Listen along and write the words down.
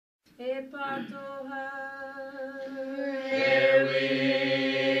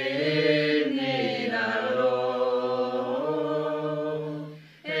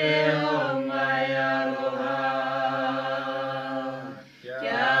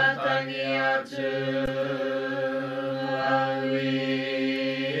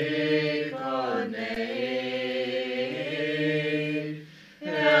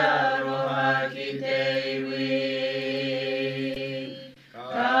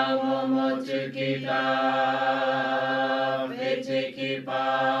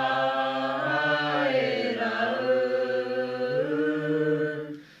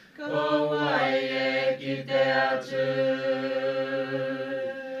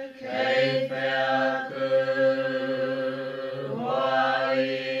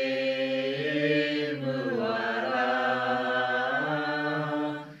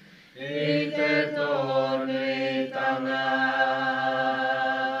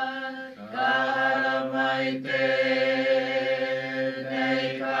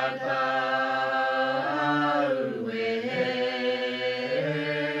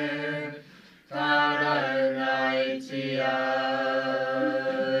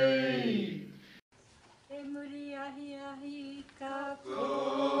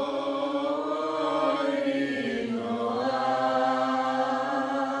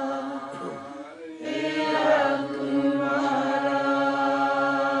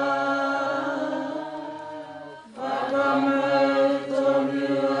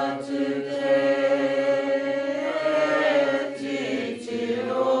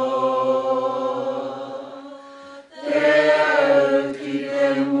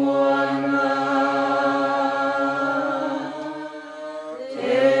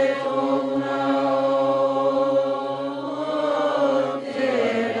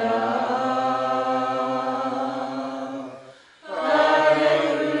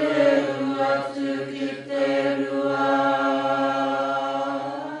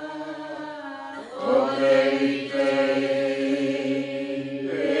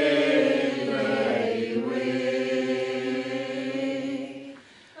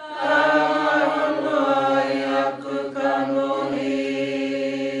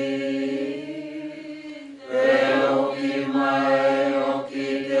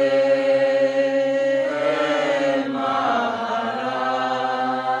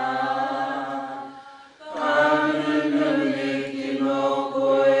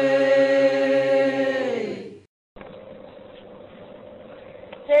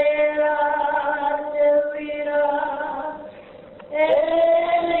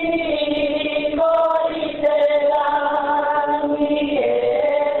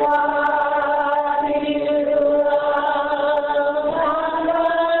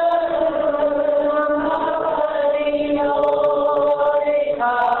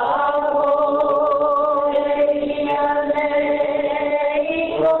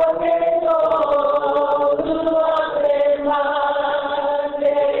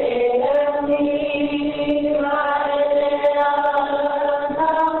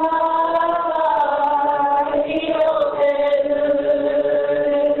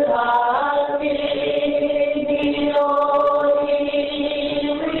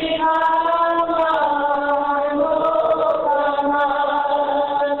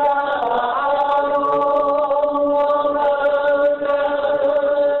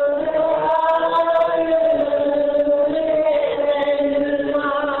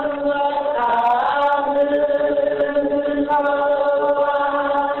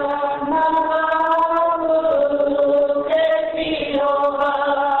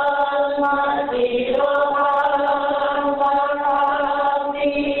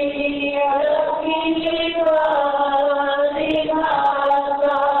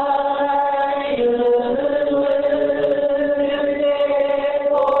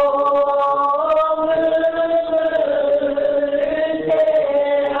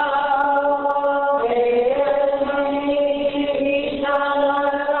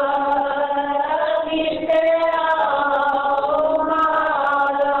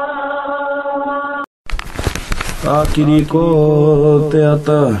Akiriko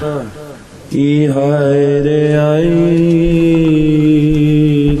moteatea I haere ai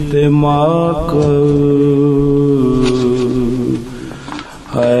te mākau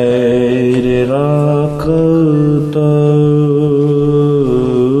haere rākau tau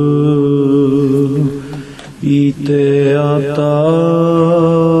I te ata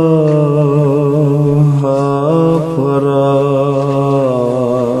hapara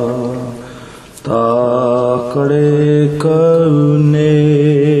Kare kaunei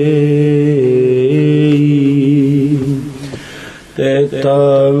te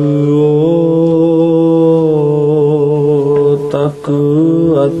tau taku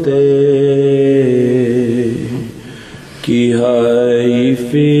ate ki hai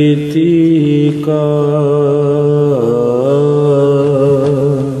whitika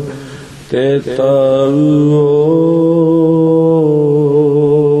te tau o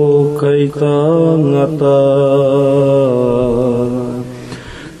kai tangata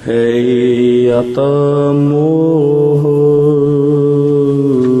hei ata moho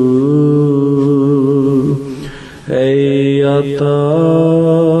hei ata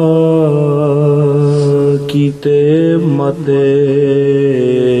ki te mate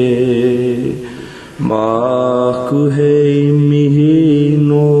maku hei mihi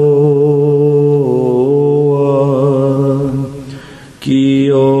noa ki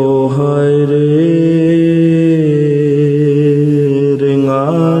o haere ringa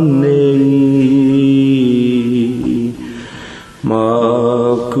nei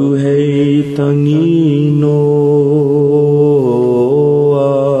maku hei tangi noa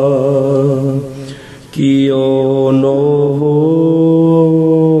ki o noho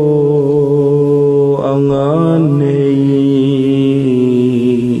anga nei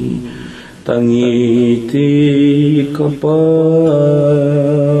tangiti kapai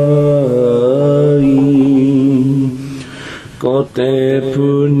ko te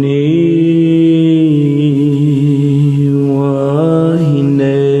puni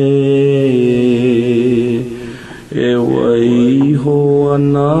wahine e waiho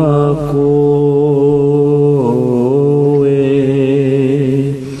ana koe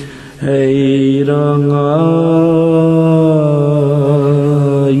hei ranga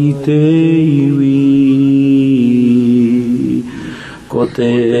i te iwi ko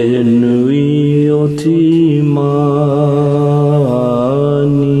te nui o timani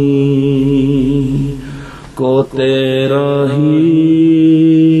ko te rahi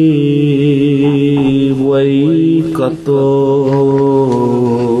waikato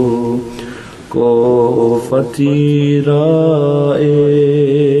ko whatira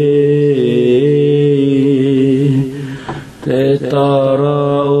te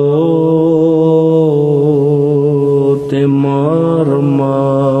tara o te marama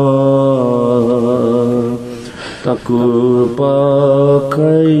taku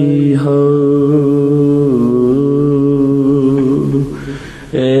pakai hau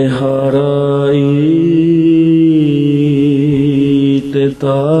e harai te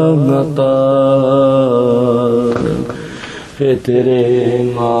tangata he tere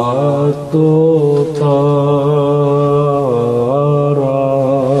ngā tōtara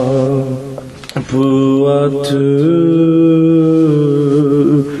puatu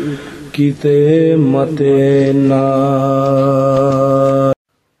ki te matena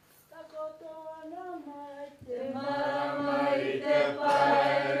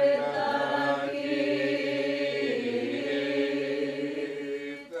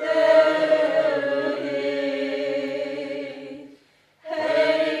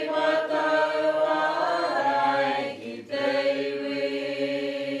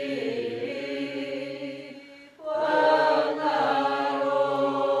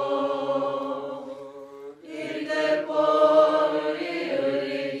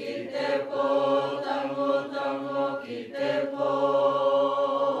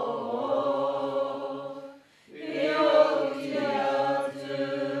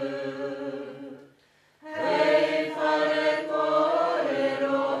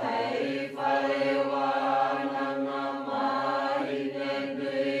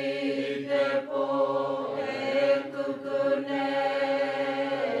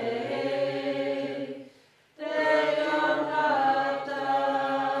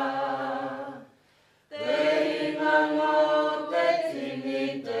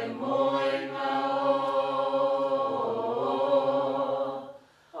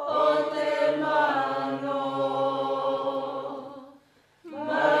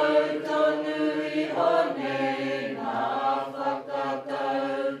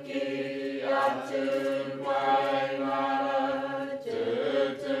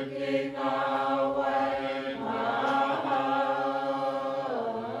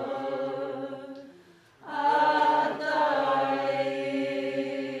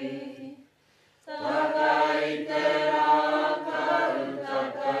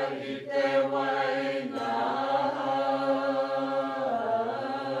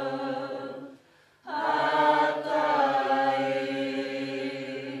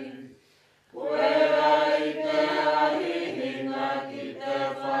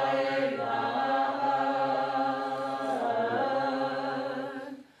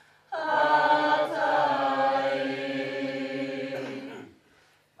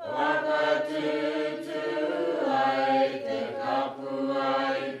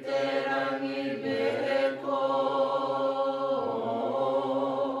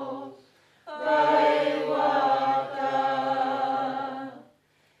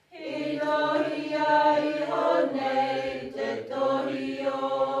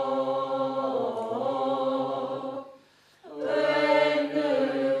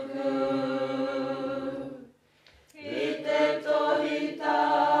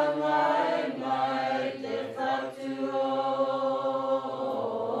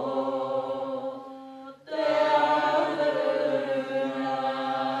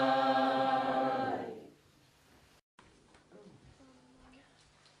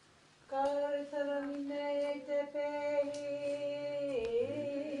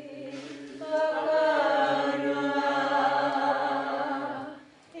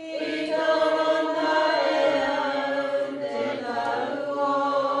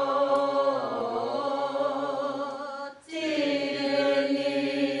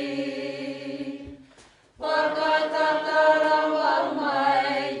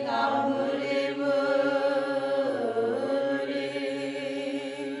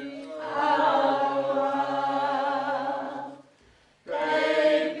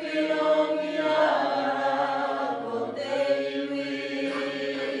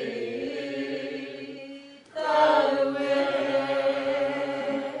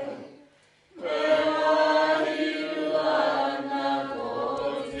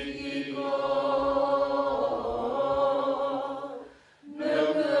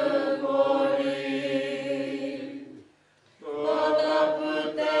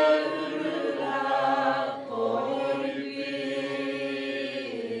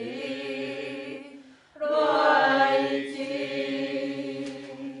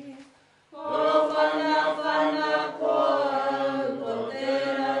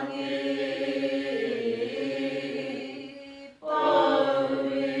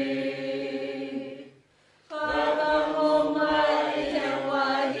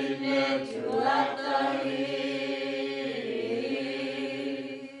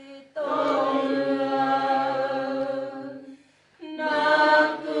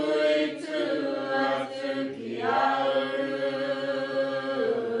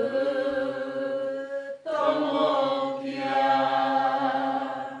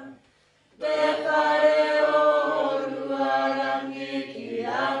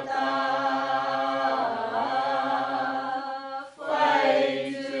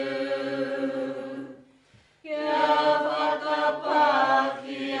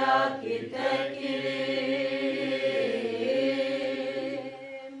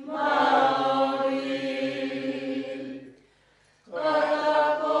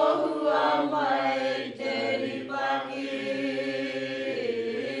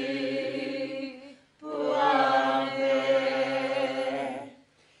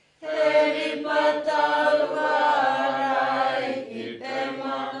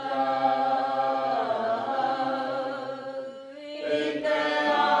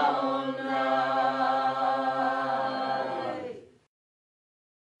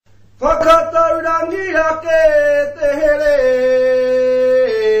Whakataurangira ke te here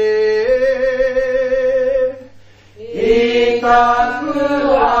I ka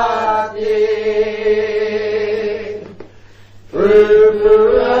kuate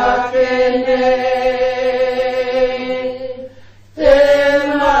Pupua kene Te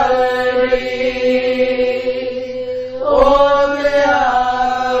mauri O te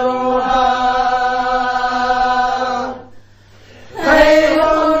aroha Hei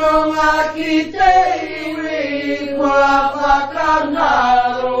horonga ki te iwi Kua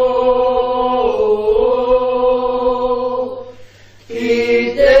whakanaro Ki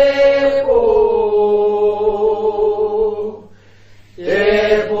te po Te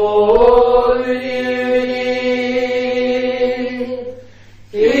po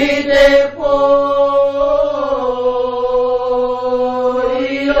Ki te po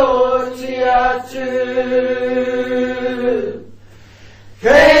I o ti atu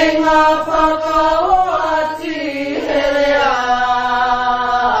Kei ngā whakao ati herea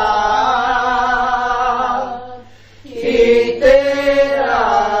Ki te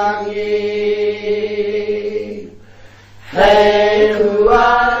rangi Hei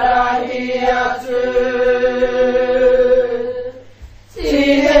huarahi atu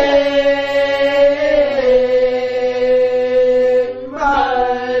Tihe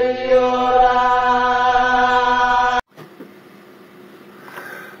mai ora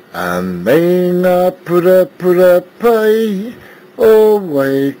Anei ngā pura pura pai o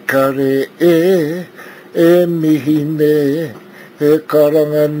Waikare e mihine e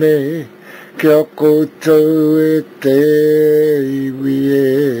karangane kia koutou e te iwi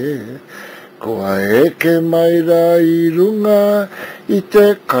Koa eke mai rā I runga I te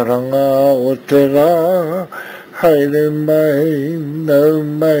karanga o te rā Haere mai, nau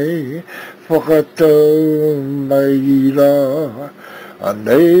mai, whakatau mai I rā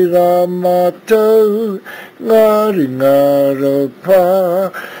Anei rā mātou, ngāri ngāra pā,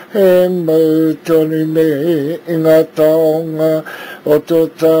 e mautoni me I ngā taonga o tō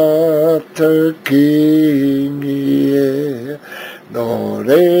tātou kingi e. Nō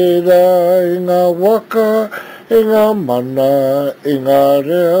reira I ngā waka, I ngā mana, I ngā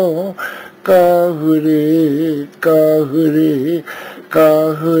reo, ka huri, ka huri, ka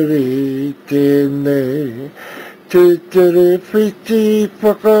huri tēnei. Tutere whiti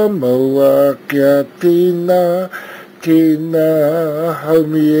whakamaua kia tina, tina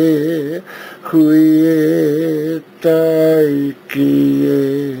haumi e, hui e, taiki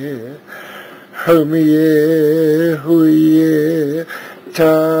e. Haumi e, hui e,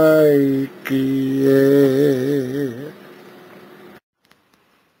 taiki e.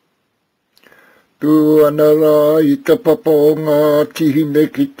 Tu ana rā I te papa o ngā tihine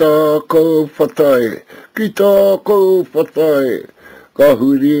ki tākou whatai, ki tākou whatai. Ka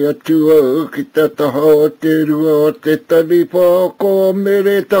huri atu au ki te taha o te rua o te tani whako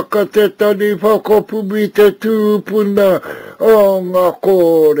mere taka te tani whako pumi te tūpuna o ngā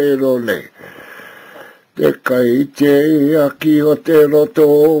kōrero nei. Te kai te aki o te roto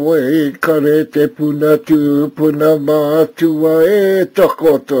e kare te puna tūpuna mātua e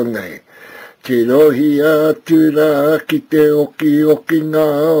takoto nei. Te rohi atu rā ki te oki oki ngā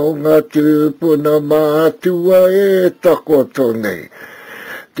o ngā tūpuna mātua e takoto nei.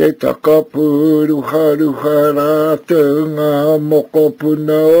 Te takapuru haruha rātou ngā moko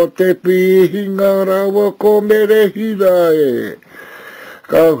puna o te pihinga rawa ko merehira e.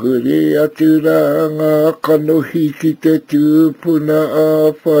 Ka huri atu rā ngā kanohi ki te tūpuna a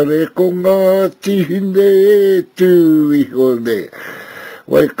whare ko ngā tihine e tūiho nei.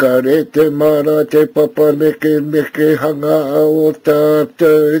 Waikare te mara te papa meke hanga o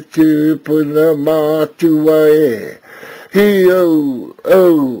tātou tūpuna mātua e. Hi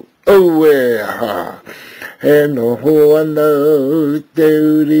au e ha. E noho ana te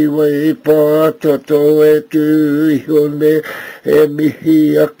uri wai pātoto e tūiho ne. E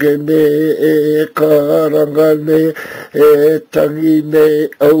mihi ake ne e karanga ne. E tangi ne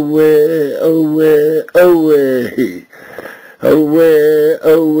au e hi. Aue,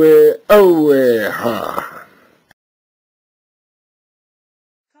 ha.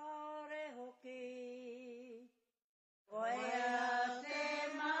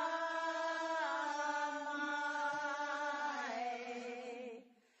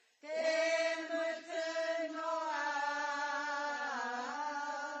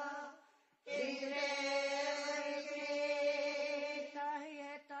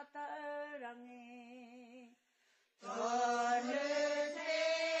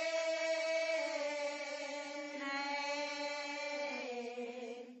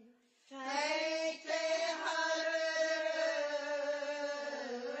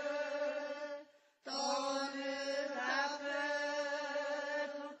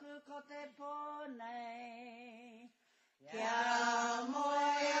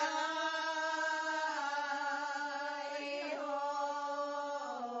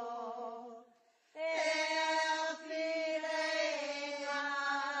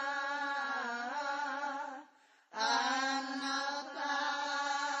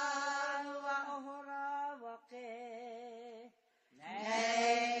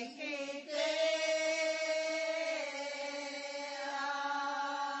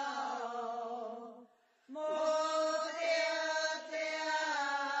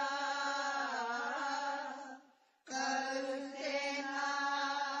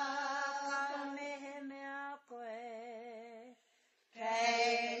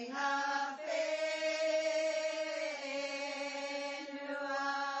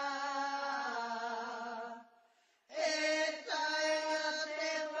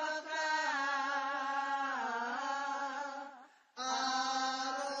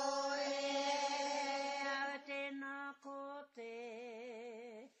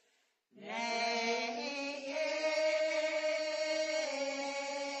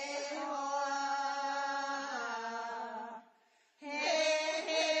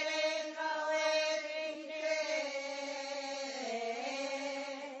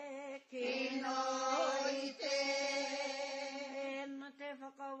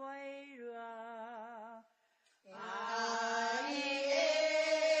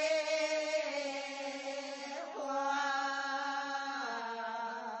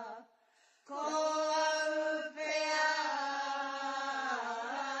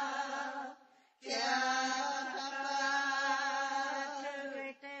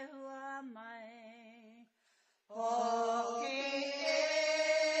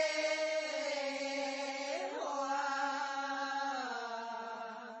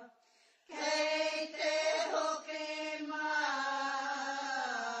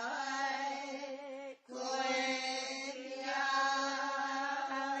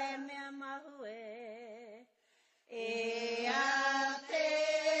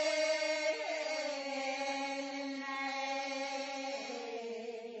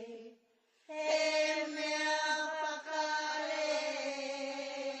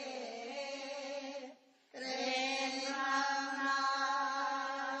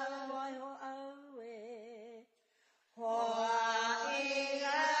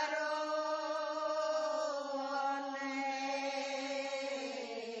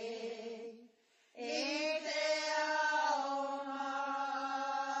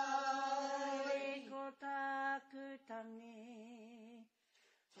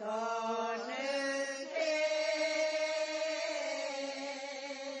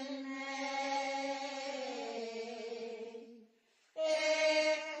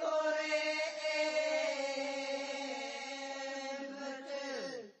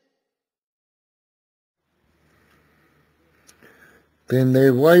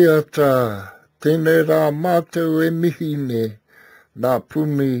 Tēnei waiata, tēnei rā mātou e mihine, nā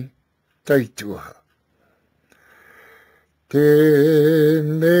puni taitua.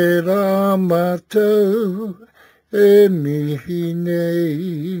 Tēnei rā mātou e mihine,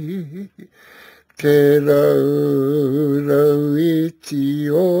 te raurau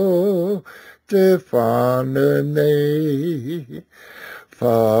iti o te whānau nei,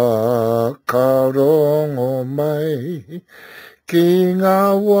 whakarongo mai, ki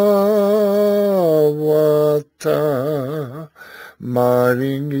ngā waiata,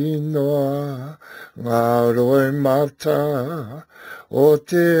 maringi noa, ngā roe mata o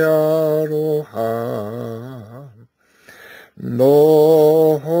te aroha.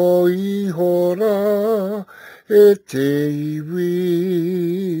 Noho iho rā e te iwi,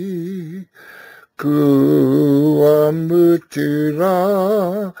 kua mutu rā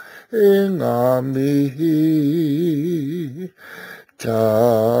e ngā mihi,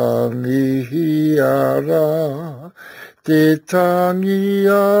 tangihi ara, te tangi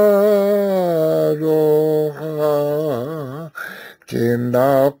aroha,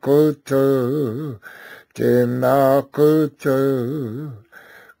 tēnā koutou, tēnā koutou,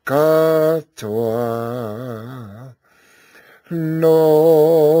 katoa.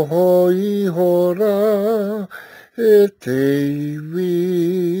 Noho iho rā e te iwi,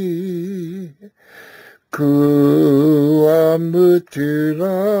 kua mutu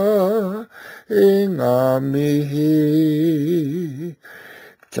rā e ngā mihi,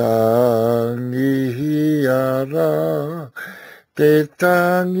 tangihi ara, te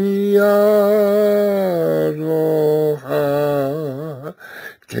tangi aroha,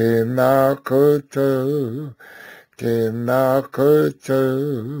 tēnā koutou, tēnā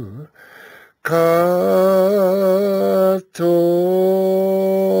koutou, katoa.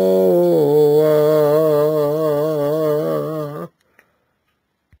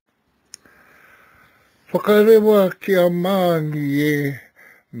 Whakarewa kia māngi e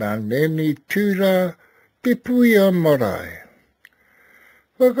nā neni tura te pui a marae.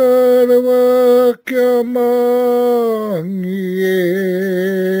 Whakarewa kia māngi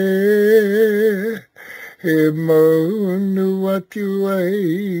e maunu atu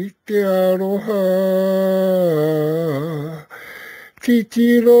ai te aroha.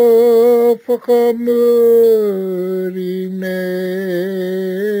 Titiro whakamuri nei,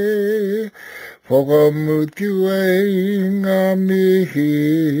 whakamutu ai ngā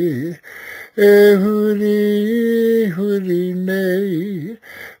mihi, e huri nei,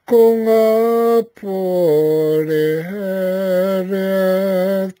 ko ngā pore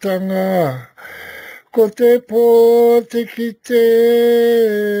heretanga, ko te pōte ki te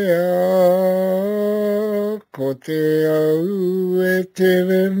ko te au e te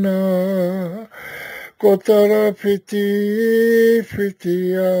rena, ko tara whiti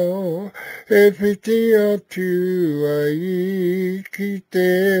au, e whiti atu ai ki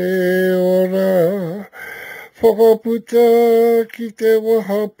te ora, whakaputa ki te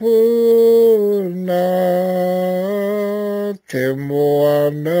wahapuna, te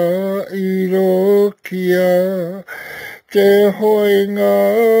moana i rokia, te hoinga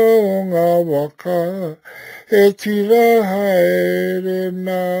o ngā waka, e tira haere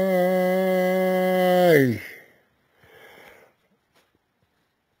nai.